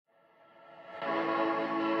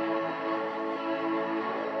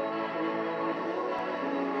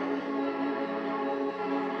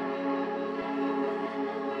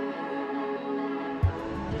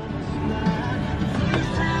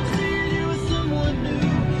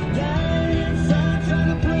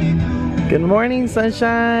Good morning,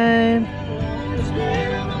 sunshine.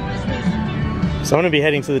 So I'm gonna be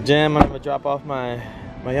heading to the gym. I'm gonna drop off my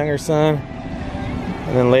younger son,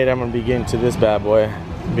 and then later I'm gonna be getting to this bad boy.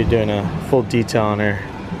 I'll be doing a full detail on her.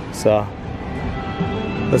 So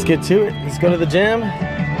let's get to it. Let's go to the gym.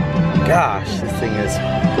 Gosh, this thing is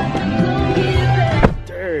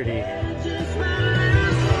dirty.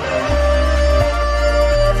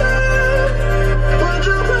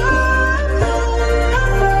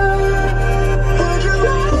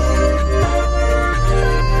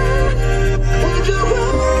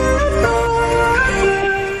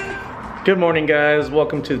 Good morning, guys.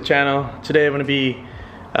 Welcome to the channel. Today I'm going to be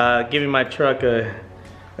giving my truck a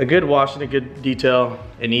good wash and a good detail.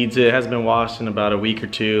 It needs it. It hasn't been washed in about a week or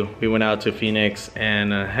two. We went out to Phoenix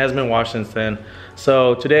and hasn't been washed since then.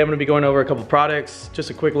 So today I'm going to be going over a couple products,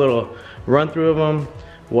 just a quick little run through of them,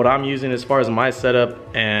 what I'm using as far as my setup,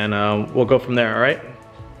 and we'll go from there. All right.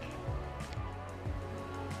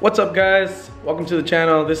 What's up, guys? Welcome to the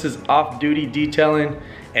channel. This is Off Duty Detailing,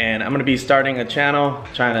 and I'm gonna be starting a channel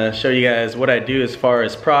trying to show you guys what I do as far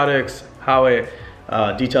as products, how I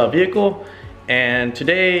detail a vehicle. And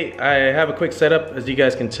today I have a quick setup, as you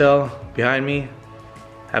guys can tell behind me.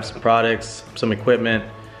 I have some products, some equipment,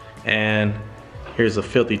 and here's a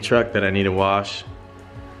filthy truck that I need to wash.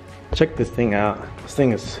 Check this thing out. This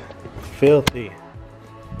thing is filthy.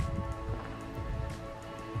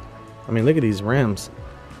 I mean, look at these rims.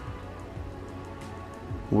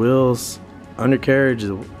 Wheels, undercarriage,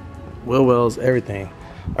 wheel wells, everything.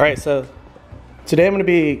 All right, so today I'm going to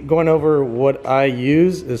be going over what I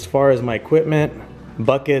use as far as my equipment,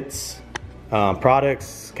 buckets,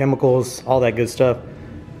 products, chemicals, all that good stuff.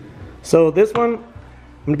 So this one I'm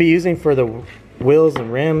going to be using for the wheels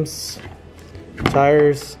and rims,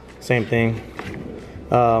 tires, same thing.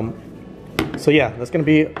 So yeah, that's going to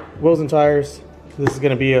be wheels and tires. This is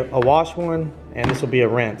going to be a wash one, and this will be a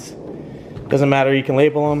rinse. Doesn't matter, you can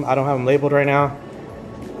label them. I don't have them labeled right now.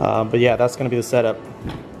 But yeah, that's gonna be the setup.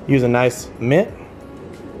 Use a nice mitt,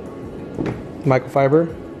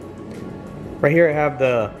 microfiber. Right here I have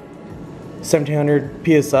the 1700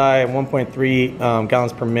 PSI, 1.3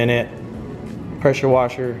 gallons per minute pressure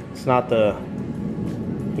washer. It's not the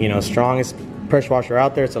strongest pressure washer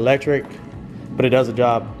out there. It's electric, but it does the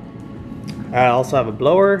job. I also have a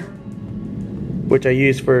blower, which I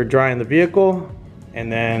use for drying the vehicle, and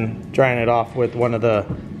then drying it off with one of the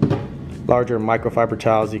larger microfiber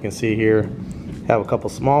towels you can see here. Have a couple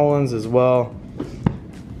small ones as well.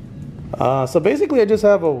 So basically I just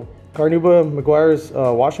have a Carnauba Meguiar's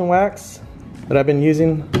wash and wax that I've been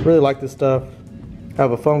using. Really like this stuff. I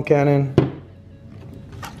have a foam cannon,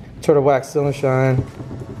 Turtle Wax Seal & Shine,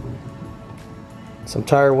 some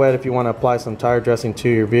tire wet if you want to apply some tire dressing to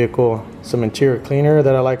your vehicle, some interior cleaner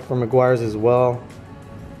that I like from Meguiar's as well,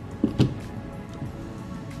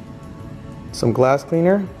 some glass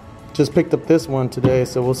cleaner. Just picked up this one today,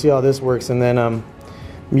 so we'll see how this works. And then I'm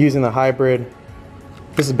using the hybrid.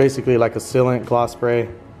 This is basically like a sealant gloss spray,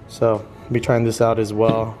 so I'll be trying this out as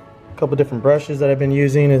well. A couple different brushes that I've been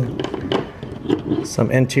using, and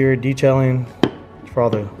some interior detailing for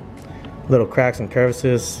all the little cracks and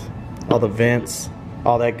crevices, all the vents,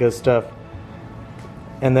 all that good stuff.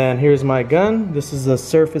 And then here's my gun. This is a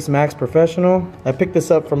Surface Max Professional. I picked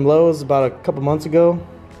this up from Lowe's about a couple months ago.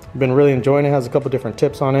 Been really enjoying it. Has a couple different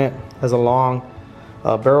tips on it. Has a long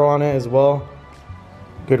barrel on it as well.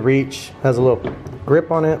 Good reach. Has a little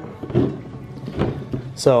grip on it.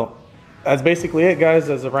 So that's basically it, guys.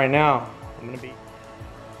 As of right now,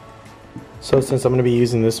 since I'm gonna be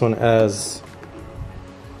using this one as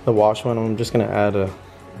the wash one, I'm just gonna add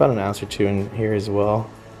about an ounce or two in here as well.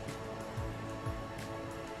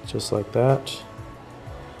 Just like that.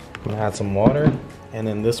 I'm gonna add some water. And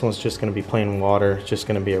then this one's just going to be plain water. It's just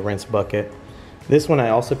going to be a rinse bucket. This one I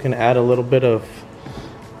also can add a little bit of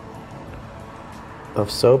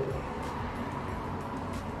soap.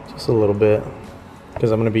 Just a little bit.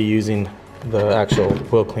 Because I'm going to be using the actual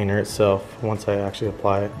wheel cleaner itself once I actually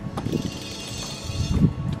apply it.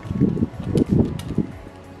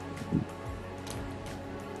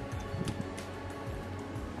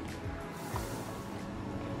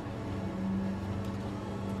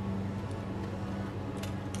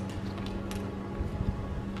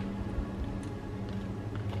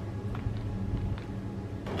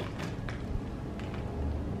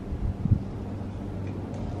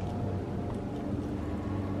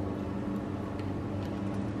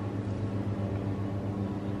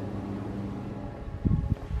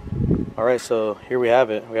 Alright, so here we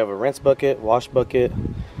have it. We have a rinse bucket, wash bucket,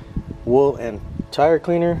 wool and tire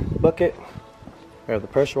cleaner bucket. We have the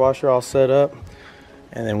pressure washer all set up.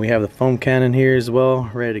 And then we have the foam cannon here as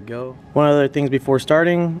well, ready to go. One other things before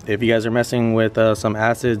starting, if you guys are messing with some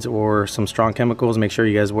acids or some strong chemicals, make sure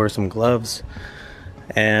you guys wear some gloves.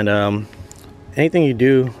 And anything you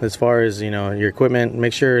do as far as, you know, your equipment,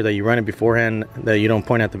 make sure that you run it beforehand, that you don't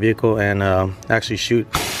point at the vehicle and actually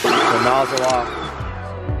shoot the nozzle off.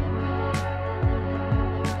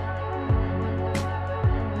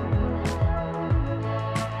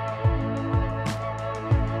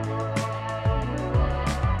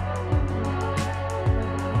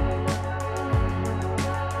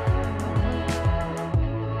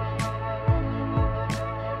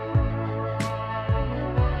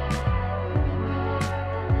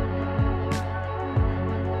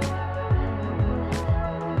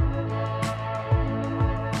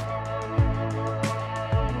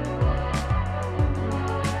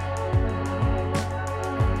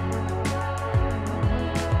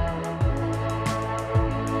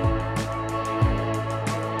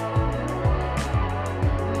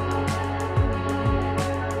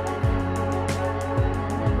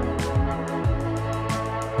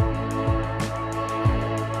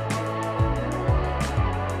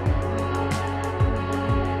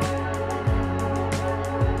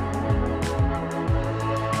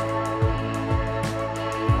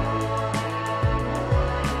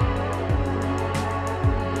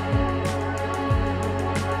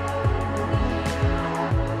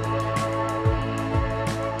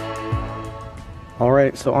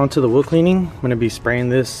 Alright, so onto the wheel cleaning. I'm going to be spraying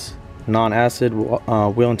this non-acid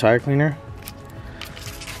wheel and tire cleaner.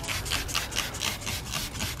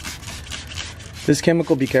 This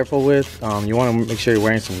chemical, be careful with. You want to make sure you're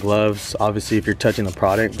wearing some gloves, obviously if you're touching the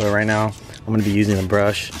product, but right now I'm going to be using a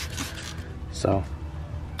brush, so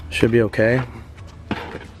should be okay.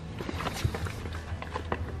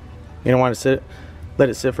 You don't want to let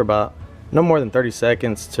it sit for about no more than 30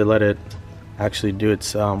 seconds to let it actually do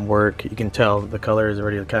its work. You can tell the color is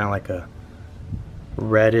already kind of like a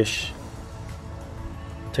reddish,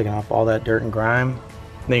 taking off all that dirt and grime.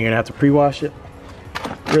 Then you're gonna have to pre-wash it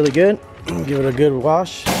really good. Give it a good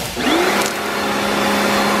wash.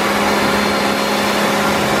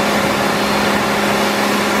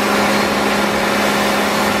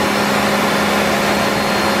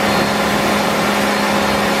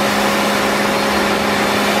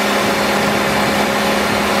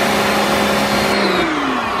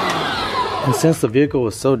 And since the vehicle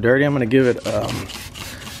was so dirty, I'm going to give it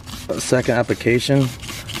a second application.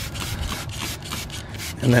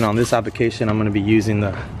 And then on this application, I'm going to be using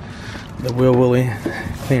the wheel willy,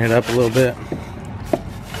 clean it up a little bit.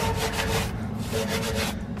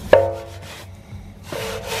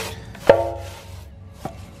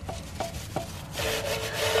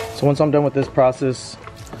 So once I'm done with this process,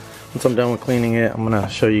 once I'm done with cleaning it, I'm going to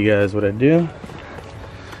show you guys what I do.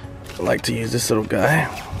 I like to use this little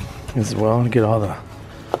guy as well to get all the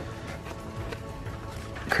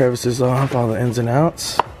crevices off, all the ins and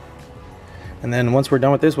outs. And then once we're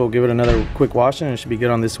done with this, we'll give it another quick washing and it should be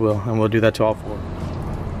good on this wheel, and we'll do that to all four.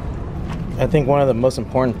 I think one of the most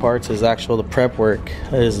important parts is the prep work,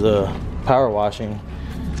 is the power washing,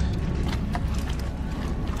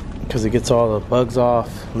 because it gets all the bugs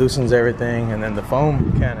off, loosens everything, and then the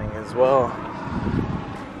foam canning as well.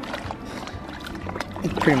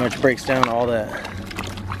 It pretty much breaks down all that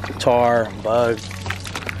tar, bugs,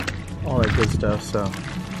 all that good stuff.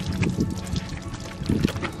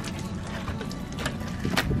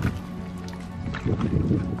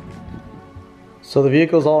 So the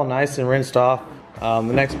vehicle's all nice and rinsed off. The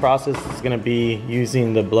next process is going to be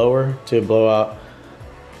using the blower to blow out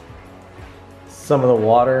some of the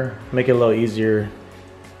water, make it a little easier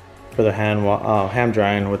for the hand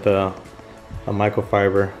drying with a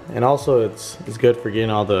microfiber. And also it's good for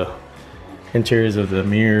getting all the interiors of the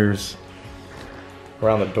mirrors,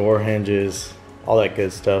 around the door hinges, all that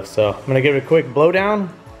good stuff. So I'm gonna give it a quick blow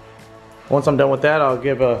down. Once I'm done with that, I'll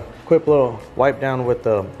give a quick little wipe down with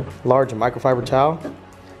the large microfiber towel,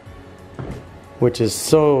 which is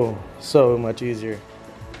so much easier.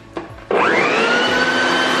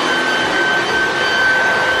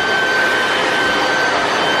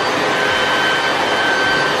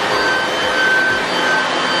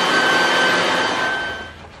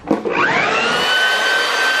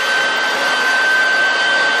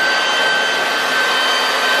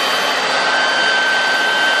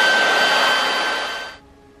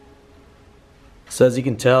 So as you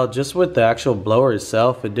can tell, just with the actual blower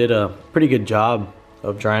itself, it did a pretty good job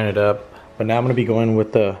of drying it up. But now I'm going to be going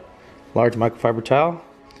with the large microfiber towel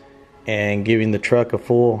and giving the truck a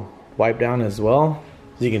full wipe down as well.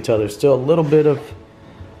 As you can tell, there's still a little bit of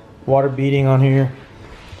water beading on here.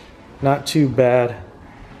 Not too bad.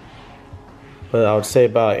 but I would say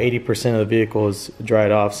about 80% of the vehicle is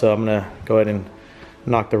dried off, so I'm gonna go ahead and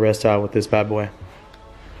knock the rest out with this bad boy.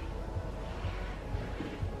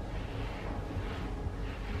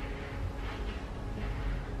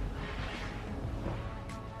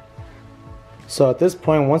 So at this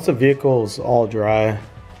point, once the vehicle is all dry, I'm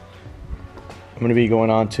going to be going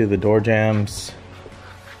on to the door jambs,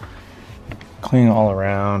 clean all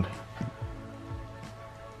around.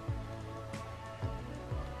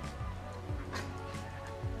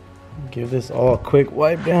 Give this all a quick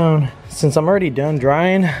wipe down. Since I'm already done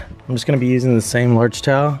drying, I'm just going to be using the same large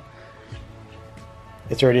towel.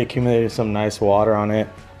 It's already accumulated some nice water on it.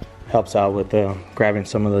 Helps out with grabbing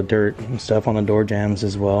some of the dirt and stuff on the door jambs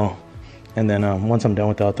as well. And then once I'm done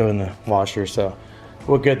with that, I'll throw it in the washer, so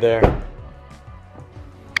we're good there.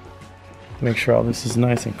 Make sure all this is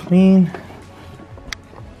nice and clean.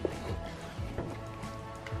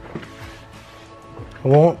 I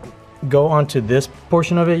won't go onto this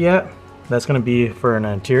portion of it yet. That's gonna be for an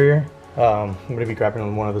interior. I'm gonna be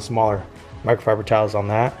grabbing one of the smaller microfiber towels on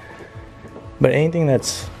that. But anything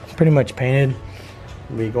that's pretty much painted,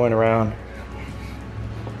 will be going around,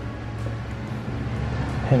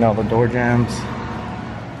 hitting all the door jambs,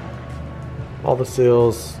 all the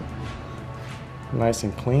seals, nice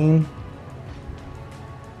and clean.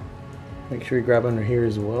 Make sure you grab under here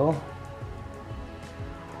as well.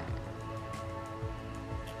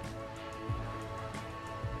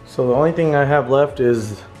 So the only thing I have left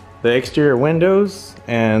is the exterior windows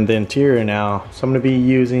and the interior now. So I'm gonna be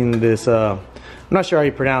using this, I'm not sure how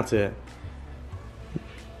you pronounce it.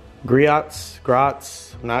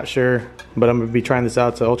 Grotz, I'm not sure, but I'm gonna be trying this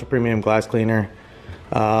out. It's an ultra premium glass cleaner.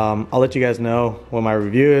 I'll let you guys know what my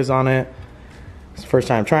review is on it. It's the first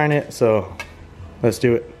time trying it, so let's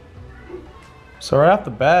do it. So right off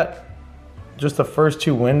the bat, just the first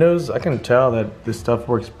two windows, I can tell that this stuff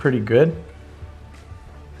works pretty good,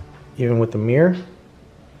 even with the mirror.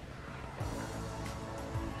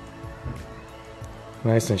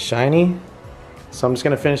 Nice and shiny. So I'm just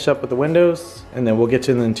gonna finish up with the windows and then we'll get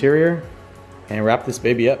to the interior and wrap this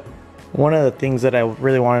baby up. One of the things that I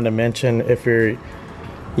really wanted to mention if you're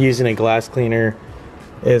using a glass cleaner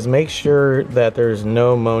is make sure that there's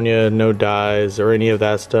no ammonia, no dyes or any of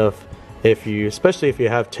that stuff, especially if you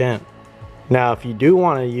have tint. Now if you do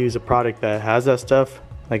want to use a product that has that stuff,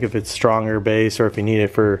 like if it's stronger base or if you need it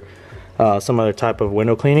for some other type of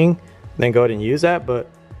window cleaning, then go ahead and use that. But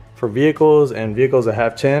for vehicles and vehicles that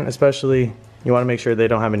have tint especially, you want to make sure they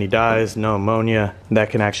don't have any dyes, no ammonia,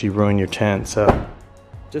 that can actually ruin your tint. So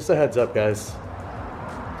just a heads up guys.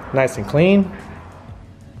 Nice and clean.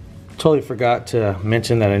 Totally forgot to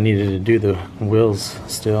mention that I needed to do the wheels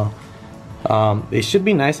still. They should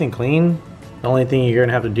be nice and clean. The only thing you're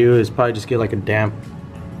gonna have to do is probably just get like a damp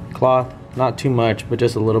cloth, not too much, but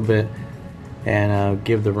just a little bit, and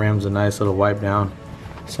give the rims a nice little wipe down.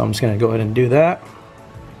 So I'm just gonna go ahead and do that.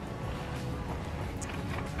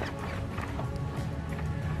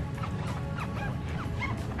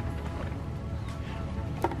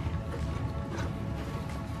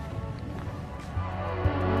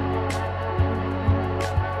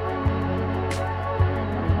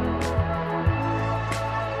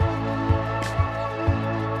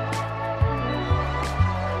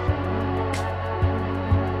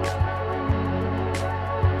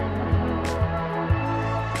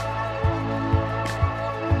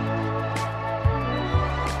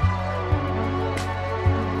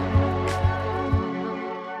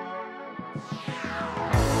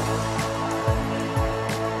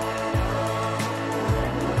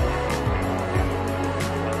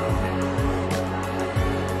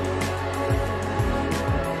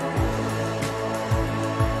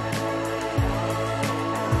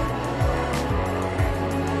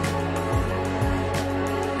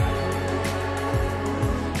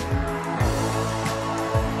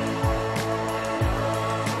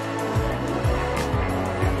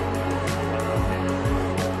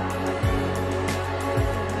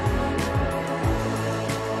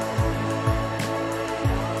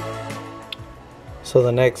 So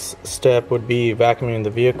the next step would be vacuuming the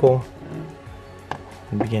vehicle,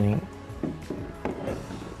 beginning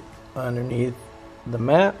underneath the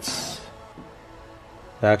mats,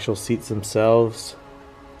 the actual seats themselves.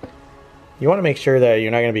 You want to make sure that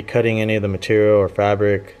you're not going to be cutting any of the material or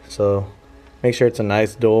fabric, so make sure it's a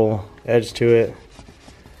nice dull edge to it.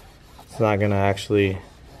 It's not going to actually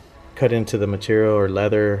cut into the material or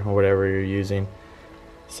leather or whatever you're using.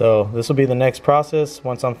 So this will be the next process.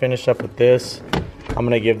 Once I'm finished up with this, I'm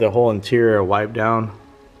going to give the whole interior a wipe down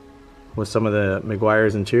with some of the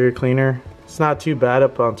Meguiar's interior cleaner. It's not too bad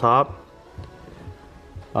up on top,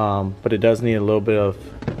 but it does need a little bit of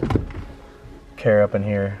care up in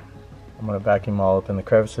here. I'm gonna vacuum all up in the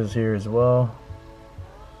crevices here as well.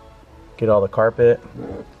 Get all the carpet,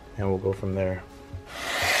 and we'll go from there.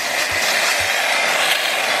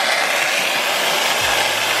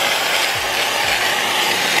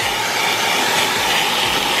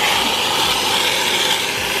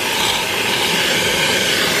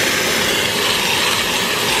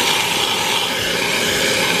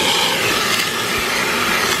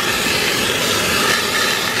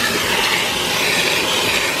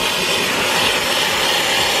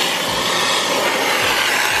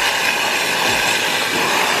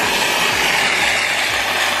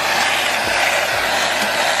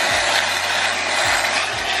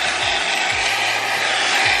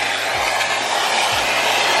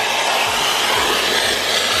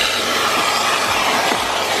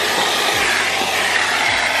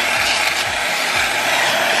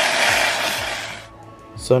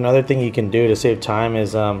 So another thing you can do to save time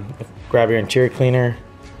is grab your interior cleaner.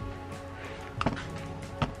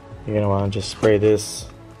 You're gonna want to just spray this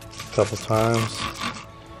a couple times.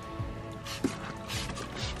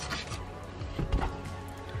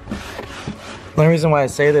 The only reason why I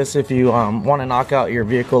say this, if you want to knock out your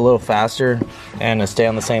vehicle a little faster and to stay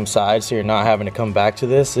on the same side so you're not having to come back to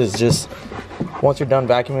this, is just once you're done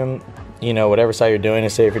vacuuming, you know, whatever side you're doing,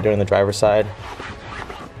 say if you're doing the driver's side,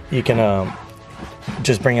 you can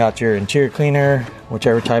just bring out your interior cleaner,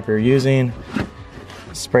 whichever type you're using,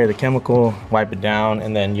 spray the chemical, wipe it down,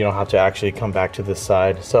 and then you don't have to actually come back to this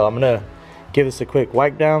side. So I'm gonna give this a quick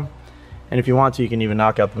wipe down, and if you want to, you can even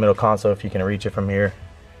knock out the middle console if you can reach it from here.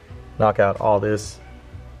 Knock out all this.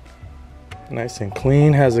 Nice and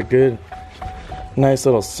clean, has a good, nice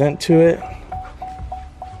little scent to it.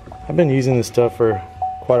 I've been using this stuff for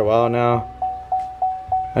quite a while now.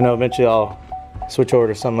 I know eventually I'll switch over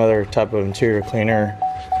to some other type of interior cleaner,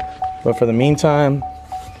 but for the meantime,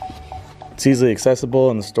 it's easily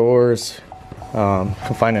accessible in the stores. You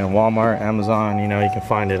can find it in Walmart, Amazon, you know, you can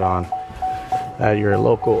find it on at your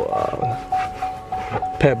local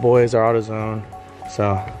Pet Boys or AutoZone.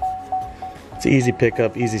 So it's an easy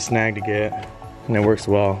pickup, easy snag to get, and it works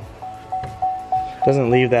well. Doesn't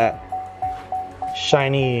leave that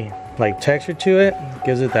shiny like texture to it,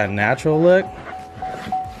 gives it that natural look.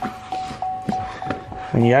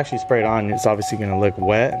 When you actually spray it on, it's obviously going to look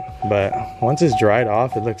wet, but once it's dried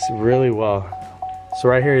off, it looks really well. So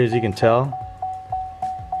right here, as you can tell,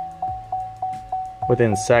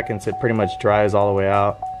 within seconds it pretty much dries all the way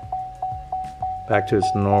out back to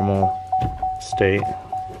its normal state.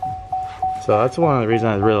 So that's one of the reasons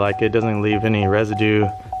I really like it. It doesn't leave any residue,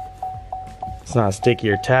 it's not sticky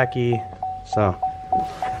or tacky. So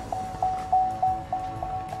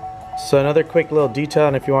another quick little detail,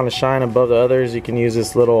 and if you want to shine above the others, you can use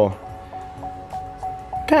this little,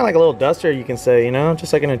 kind of like a little duster, you can say, you know,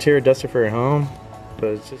 just like an interior duster for your home. But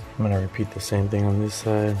it's just, I'm gonna repeat the same thing on this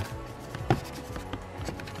side.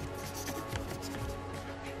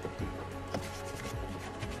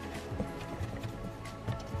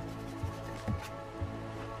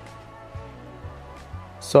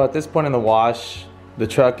 So at this point in the wash, the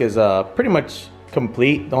truck is pretty much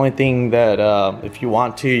complete. The only thing that if you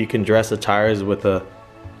want to, you can dress the tires with a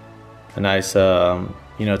nice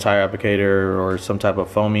you know, tire applicator or some type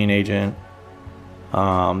of foaming agent.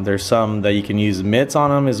 There's some that you can use mitts on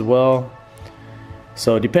them as well.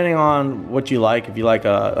 So depending on what you like, if you like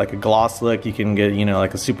a gloss look, you can get, you know,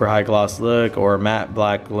 like a super high gloss look or a matte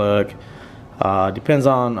black look. Depends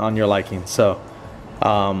on your liking. So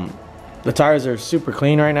the tires are super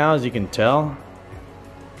clean right now, as you can tell.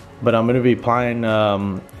 But I'm going to be applying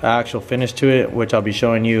actual finish to it, which I'll be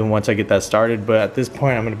showing you once I get that started. But at this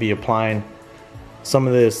point, I'm going to be applying some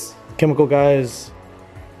of this Chemical Guys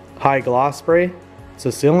high gloss spray. It's a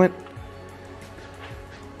sealant.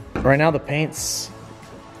 Right now the paint's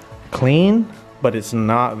clean, but it's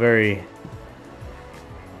not very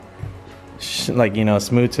like, you know,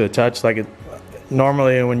 smooth to the touch. Like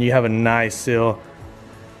normally when you have a nice seal,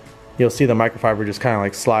 you'll see the microfiber just kind of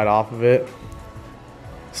like slide off of it.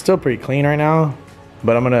 Still pretty clean right now,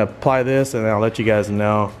 but I'm gonna apply this and then I'll let you guys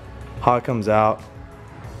know how it comes out.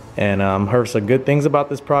 And heard some good things about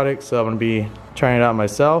this product, so I'm gonna be trying it out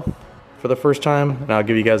myself for the first time, and I'll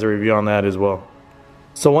give you guys a review on that as well.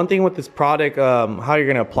 So one thing with this product, how you're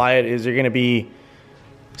gonna apply it is you're gonna be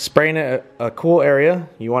spraying a cool area.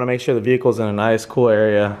 You want to make sure the vehicle's in a nice cool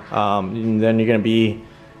area, and then you're gonna be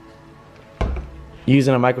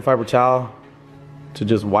using a microfiber towel to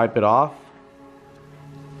just wipe it off.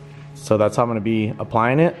 So that's how I'm going to be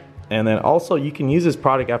applying it. And then also you can use this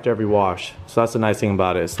product after every wash. So that's the nice thing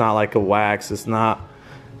about it. It's not like a wax. It's not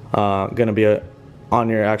going to be on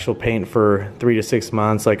your actual paint for 3 to 6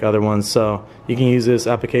 months like other ones. So you can use this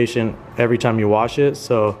application every time you wash it.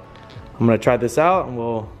 So I'm gonna try this out and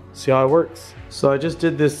we'll see how it works. So I just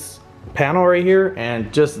did this panel right here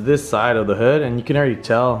and just this side of the hood, and you can already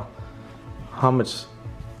tell how much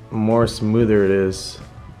more smoother it is.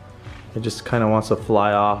 It just kind of wants to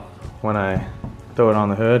fly off when I throw it on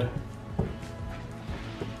the hood.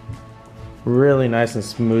 Really nice and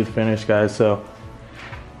smooth finish, guys. So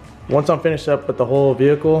once I'm finished up with the whole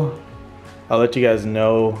vehicle, I'll let you guys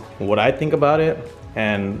know what I think about it,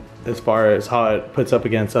 and as far as how it puts up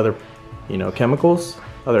against other, you know, chemicals,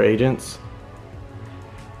 other agents.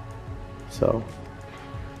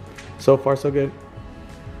 So far so good.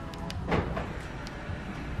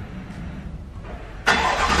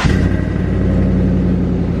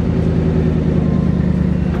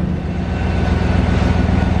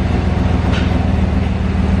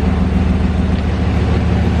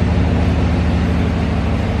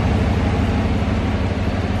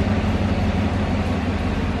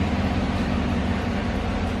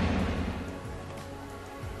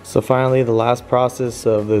 So finally, the last process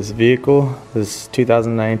of this vehicle, this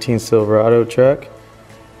 2019 Silverado truck,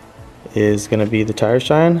 is going to be the tire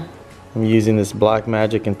shine. I'm using this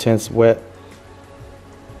Blackmagic Intense Wet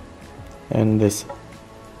and this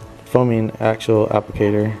foaming actual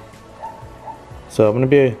applicator. So I'm going to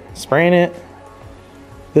be spraying it.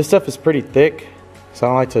 This stuff is pretty thick, so I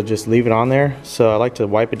don't like to just leave it on there. So I like to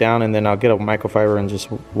wipe it down, and then I'll get a microfiber and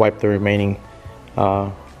just wipe the remaining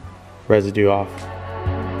residue off.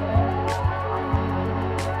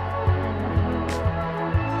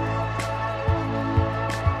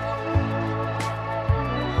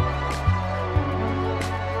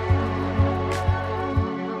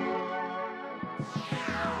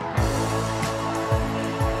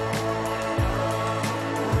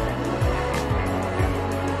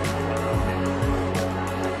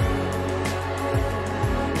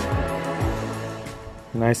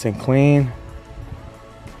 Nice and clean.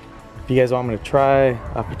 If you guys want me to try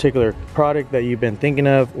a particular product that you've been thinking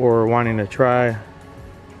of or wanting to try,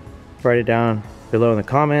 write it down below in the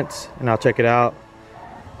comments and I'll check it out.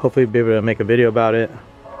 Hopefully be able to make a video about it.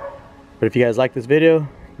 But if you guys like this video,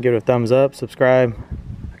 give it a thumbs up, subscribe.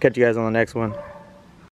 I'll catch you guys on the next one.